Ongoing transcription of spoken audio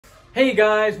Hey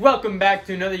guys, welcome back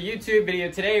to another YouTube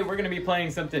video. Today we're going to be playing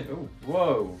something, oh,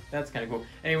 whoa, that's kind of cool.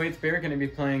 Anyways, we're going to be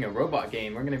playing a robot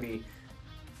game. We're going to be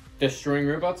destroying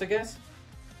robots, I guess.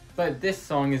 But this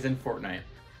song is in Fortnite.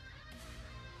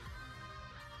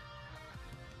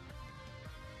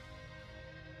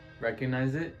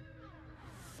 Recognize it?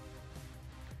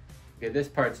 Okay, this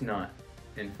part's not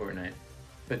in Fortnite,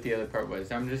 but the other part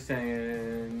was. I'm just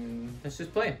saying, let's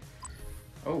just play.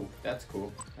 Oh, that's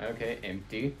cool. Okay,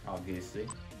 empty, obviously.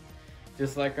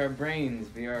 Just like our brains,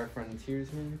 we are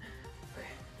frontiersmen.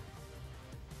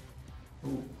 Okay.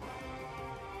 Ooh.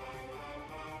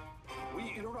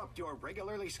 We interrupt your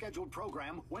regularly scheduled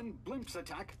program when blimps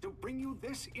attack to bring you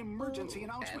this emergency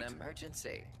announcement. An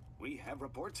emergency. We have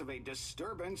reports of a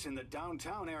disturbance in the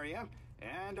downtown area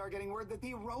and are getting word that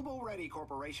the Robo Ready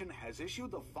Corporation has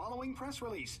issued the following press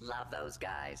release. Love those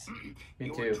guys. Me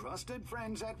Your too. trusted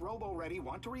friends at Robo Ready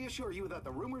want to reassure you that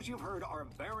the rumors you've heard are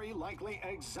very likely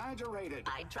exaggerated.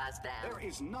 I trust them. There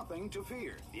is nothing to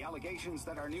fear. The allegations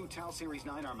that our new TAL Series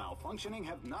 9 are malfunctioning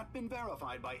have not been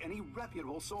verified by any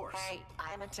reputable source. Hey,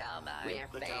 I'm a TAL 9. We're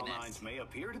The TAL famous. 9s may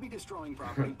appear to be destroying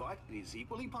property, but it is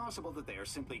equally possible that they are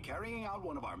simply carrying out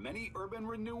one of our many urban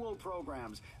renewal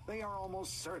programs. They are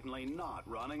almost certainly not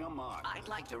running amok. I'd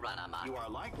like to run amok. You are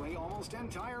likely almost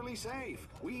entirely safe.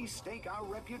 We stake our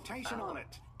reputation on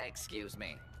it. Excuse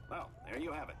me. Well, there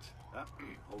you have it.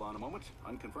 Hold on a moment.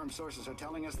 Unconfirmed sources are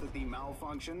telling us that the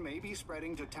malfunction may be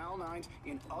spreading to TAL 9s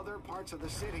in other parts of the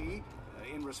city.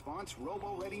 In response,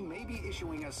 Robo Ready may be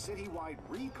issuing a citywide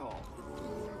recall.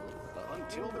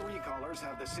 Until the recallers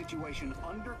have the situation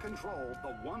under control,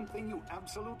 the one thing you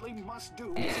absolutely must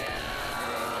do is...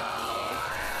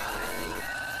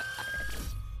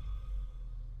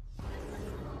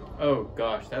 Oh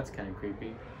gosh, that's kind of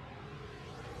creepy.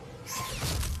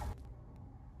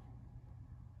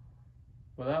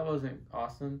 Well, that wasn't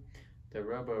awesome. The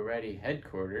Robo Ready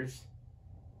headquarters.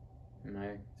 Am I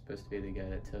supposed to be the guy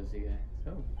that tells you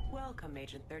guys? Oh. Welcome,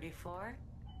 Agent 34,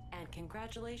 and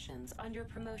congratulations on your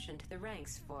promotion to the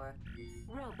ranks for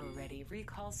Robo Ready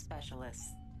Recall Specialist.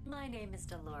 My name is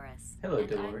Dolores. Hello, and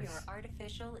Dolores. I'm your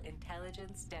Artificial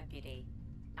Intelligence Deputy.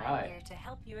 Hi. I'm here to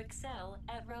help you excel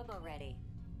at Robo Ready.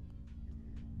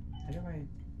 How do I...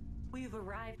 We've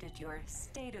arrived at your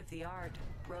state-of-the-art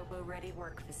Robo Ready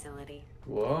work facility.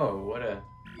 Whoa, what a...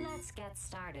 Let's get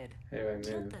started. How do I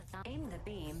Tilt move? aim the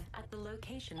beam at the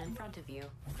location in front of you.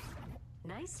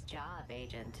 Nice job,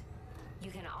 Agent. You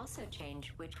can also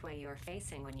change which way you're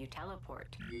facing when you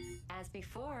teleport. As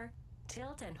before,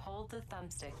 tilt and hold the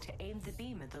thumbstick to aim the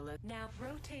beam at the Now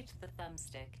rotate the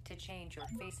thumbstick to change your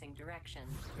facing direction.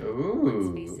 Once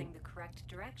Ooh. facing the correct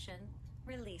direction,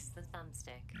 release the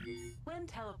thumbstick. When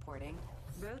teleporting,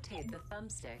 rotate the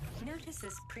thumbstick. Notice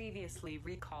this previously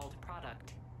recalled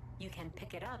product. You can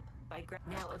pick it up by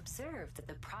Now observe that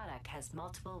the product has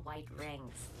multiple white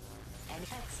rings. And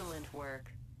excellent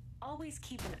work. Always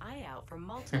keep an eye out for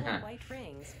multiple white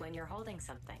rings when you're holding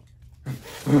something.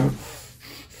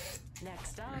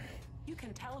 Next up, you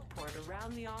can teleport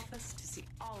around the office to see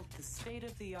all of the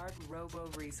state-of-the-art robo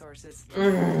resources at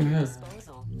your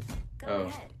disposal. Go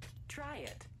ahead, try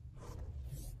it.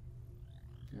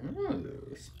 Oh,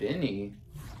 spinny.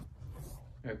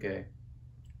 Okay.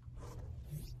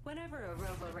 Whenever a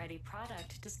Robo-Ready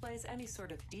product displays any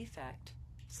sort of defect,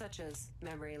 such as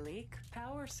memory leak,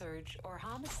 power surge, or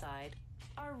homicide,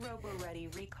 our Robo-Ready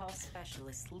recall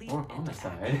specialists leap Or into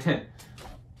action. homicide.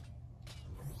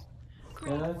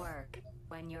 Great work.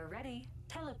 When you're ready,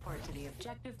 teleport to the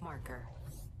objective marker.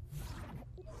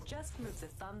 Just move the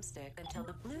thumbstick until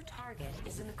the blue target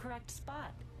is in the correct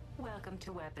spot. Welcome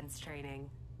to weapons training.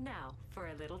 Now, for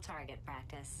a little target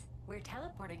practice. We're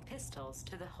teleporting pistols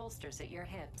to the holsters at your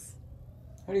hips.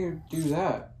 How do you do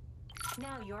that?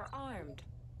 Now you're armed.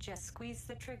 Just squeeze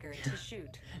the trigger to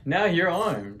shoot. Now you're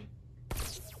armed.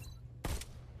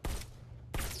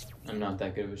 I'm not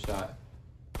that good of a shot.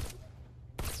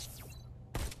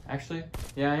 Actually,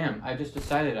 yeah, I am. I just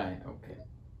decided I... Okay.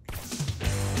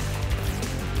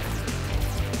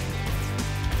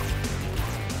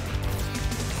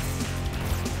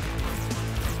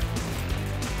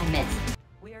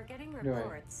 We are getting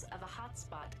reports of a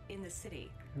hotspot in the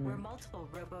city where multiple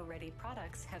Robo-Ready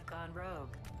products have gone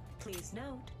rogue. Please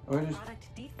note, product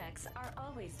defects are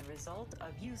always the result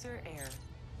of user error.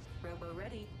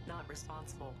 Robo-Ready, not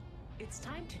responsible. It's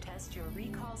time to test your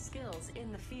recall skills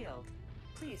in the field.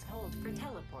 Please hold for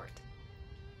teleport.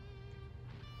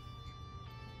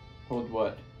 Hold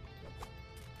what?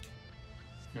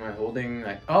 Am I holding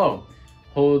like... Oh!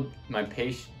 Hold my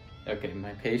patience. Okay,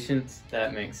 my patience.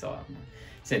 That makes a lot more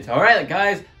sense. Alright,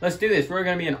 guys, let's do this. We're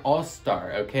gonna be an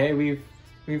all-star, okay? We've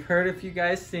We've heard of you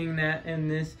guys sing that in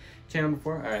this channel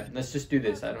before. All right, let's just do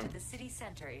this. Welcome to the city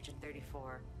center, Agent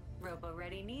 34. Robo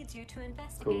Ready needs you to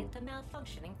investigate Cool. the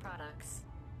malfunctioning products.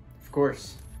 Of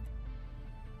course.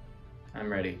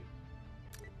 I'm ready.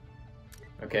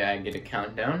 Okay, I get a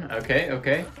countdown. Okay. Look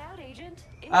out, Agent.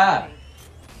 Ah. Incoming.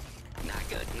 Not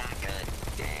good, not good.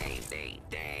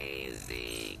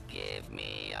 Daisy, give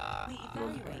me We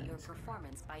evaluate your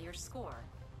performance by your score,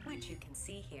 which you can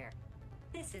see here.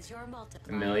 This is your A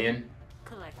multiplier. million.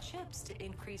 Collect chips to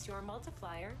increase your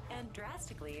multiplier and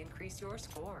drastically increase your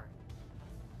score.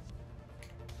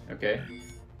 Okay.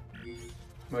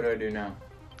 What do I do now?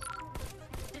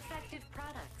 Defective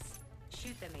products.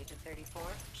 Shoot them, Agent 34.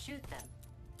 Shoot them.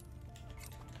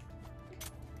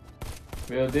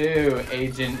 Will do,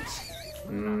 Agent.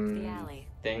 The alley.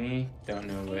 Thingy. Don't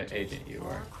know what agent you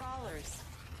More are. crawlers.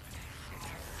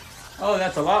 Oh,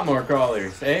 that's a lot more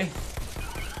crawlers, eh?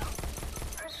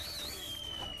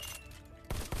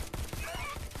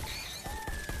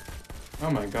 Oh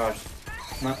my gosh.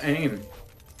 My aim.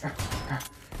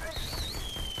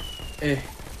 Eh.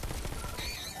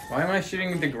 Why am I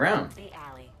shooting at the ground? The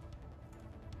alley.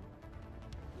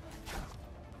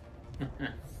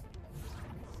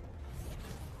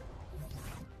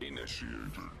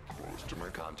 Initiated customer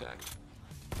contact.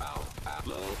 Out at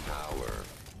low power.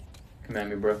 Come at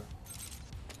me, bro.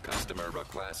 Customer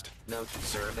request. Note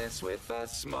service with a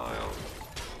smile.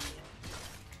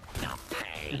 no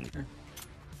pain.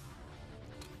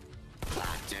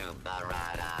 Platu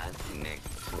Barada, Nick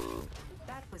Fu.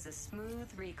 That was a smooth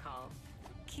recall.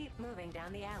 Keep moving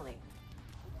down the alley.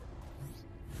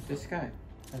 This guy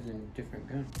has a different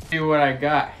gun. See what I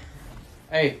got.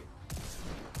 Hey.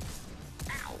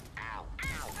 Ow, ow,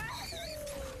 ow.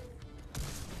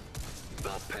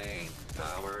 The pain.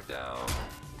 Power down.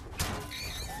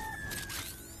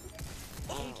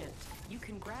 Agent, you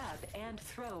can grab and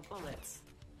throw bullets.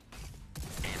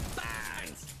 It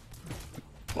burns.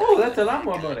 Oh, that's a lot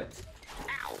more bullets.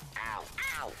 Ow, ow,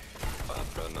 ow.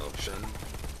 A promotion.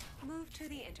 Move to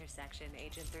the intersection,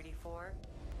 Agent 34.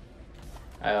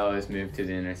 I always move to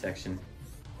the intersection.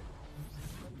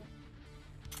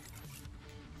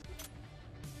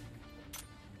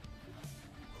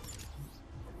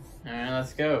 Alright,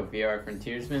 let's go. VR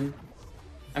Frontiersman.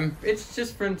 It's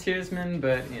just Frontiersman,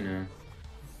 but you know,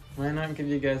 why not give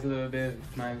you guys a little bit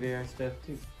of my VR stuff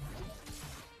too?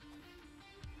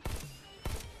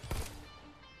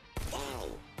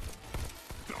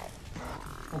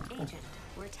 Agent,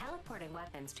 we're teleporting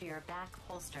weapons to your back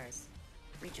holsters.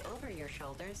 Reach over your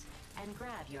shoulders and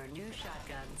grab your new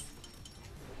shotguns.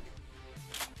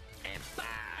 It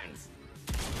burns.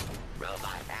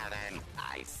 Robot heaven,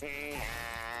 I see it.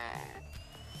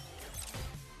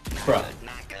 Not Bruh. good,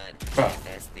 not good. Bruh.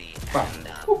 This is the Bruh. end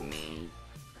Woo. of me.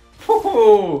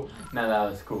 Woohoo! Now that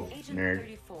was cool, Agent nerd.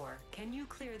 34, can you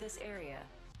clear this area?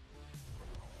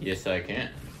 Yes, I can.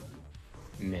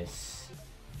 Miss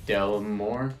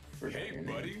Delmore. Forget Hey your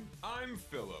name. buddy, I'm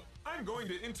Philip. I'm going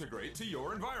to integrate to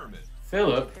your environment.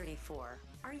 Philip. 34,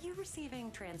 are you receiving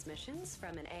transmissions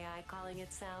from an AI calling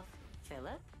itself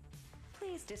Philip?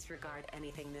 Please disregard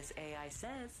anything this AI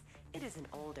says. It is an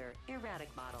older, erratic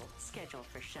model scheduled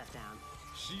for shutdown.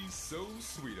 She's so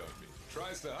sweet on me.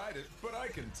 Tries to hide it, but I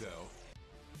can tell.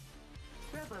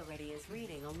 RoboReady is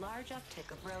reading a large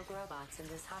uptick of rogue robots in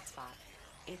this hotspot.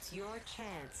 It's your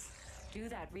chance. Do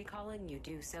that recalling you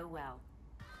do so well.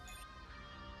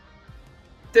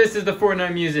 This is the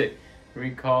Fortnite music.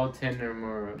 Recall 10 or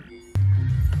more.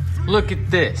 Look at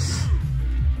this.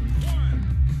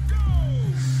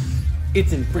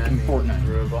 It's in freaking Fortnite.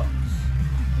 Robots.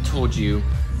 Told you.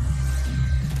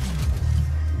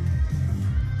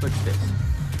 Look at this.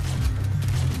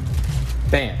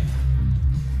 Bam.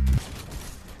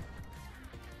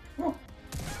 Oh.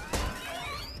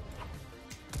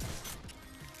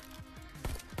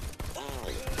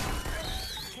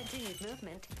 Continued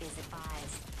movement is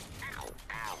advised. Ow,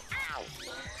 ow, ow.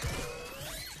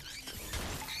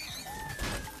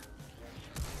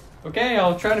 Okay,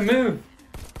 I'll try to move.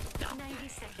 90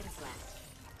 seconds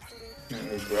left. Not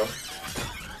move, bro.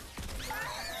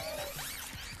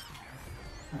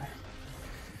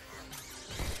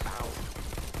 Ow.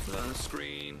 The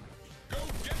screen.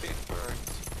 It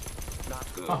burns. Not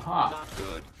good. Haha. Not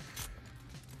good.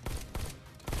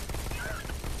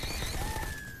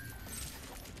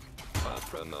 A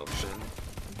promotion.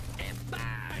 It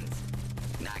burns.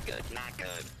 Not good, not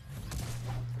good.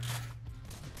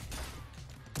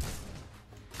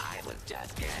 I was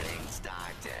just getting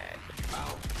started.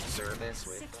 Ow. Service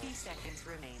with 60 seconds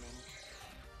remaining.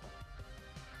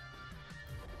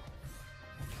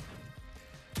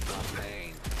 the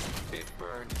pain. It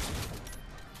burns.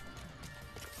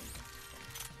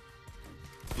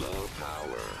 Low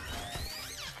power.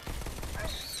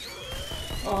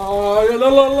 Oh, la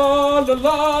la la la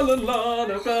la la la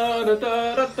da da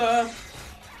da da da.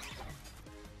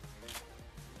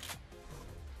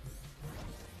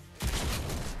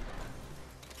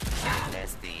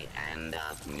 That's the end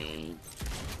of me.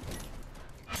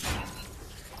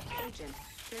 Agent,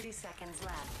 30 seconds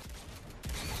left.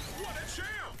 What a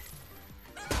champ!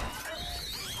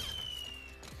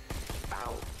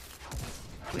 Ow.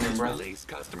 Come here, Please bro. release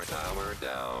customer tower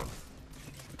down.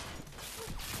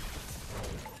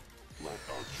 Let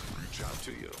us reach out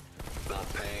to you. The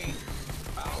pain.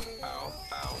 Ow, ow,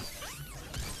 ow.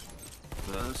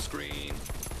 The screen.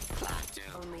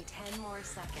 Platinum. Only 10 more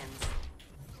seconds.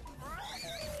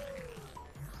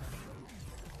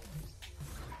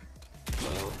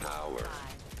 Low power. 5,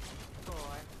 4,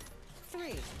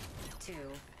 3, 2,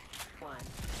 1.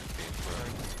 It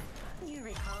burns. You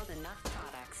recalled enough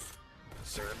products.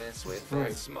 Service with Right.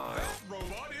 a smile.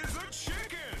 Robot is a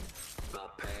chicken! The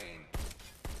pain.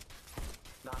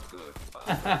 Not good.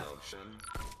 Emotion.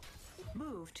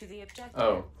 Move to the objective.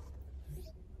 Oh.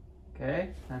 Okay,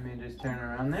 let me just turn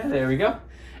around there. There we go.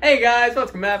 Hey guys,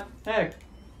 welcome back. Hey,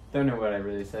 don't know what I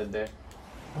really said there.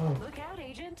 Oh. Look out,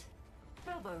 Agent.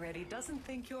 Robo Ready doesn't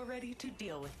think you're ready to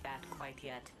deal with that quite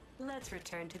yet. Let's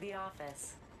return to the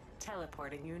office.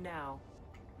 Teleporting you now.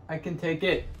 I can take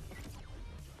it.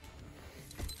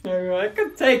 I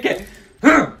can take it.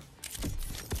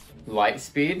 Light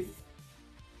speed.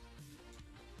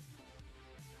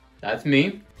 That's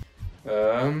me.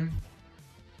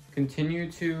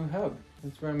 Continue to hub.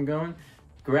 That's where I'm going.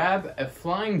 Grab a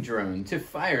flying drone to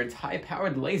fire its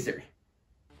high-powered laser.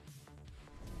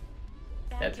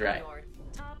 That's Back in right. your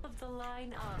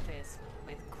top-of-the-line office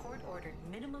with court-ordered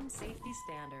minimum safety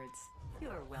standards.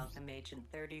 You're welcome, Agent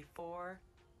 34.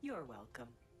 You're welcome.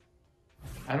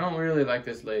 I don't really like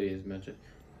this lady as much.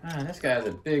 This guy has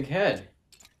a big head.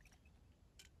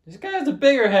 This guy has a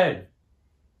bigger head.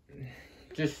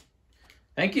 Just,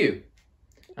 thank you.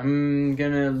 I'm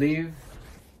gonna leave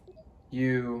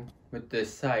you with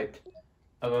this sight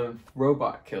of a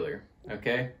robot killer,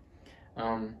 okay?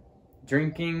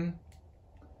 Drinking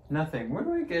nothing. Where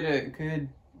do I get a good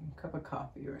cup of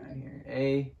coffee around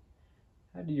here?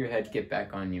 How did your head get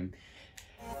back on you?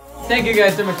 Thank you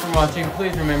guys so much for watching.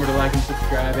 Please remember to like and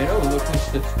subscribe. And oh, look, the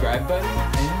subscribe button.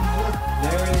 And look,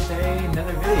 there is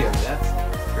another video.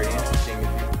 That's pretty interesting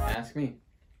if you ask me.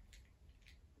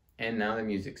 And now the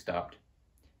music stopped.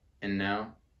 And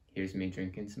now, here's me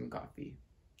drinking some coffee.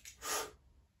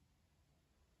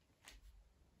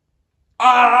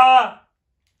 Ah!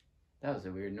 That was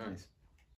a weird noise.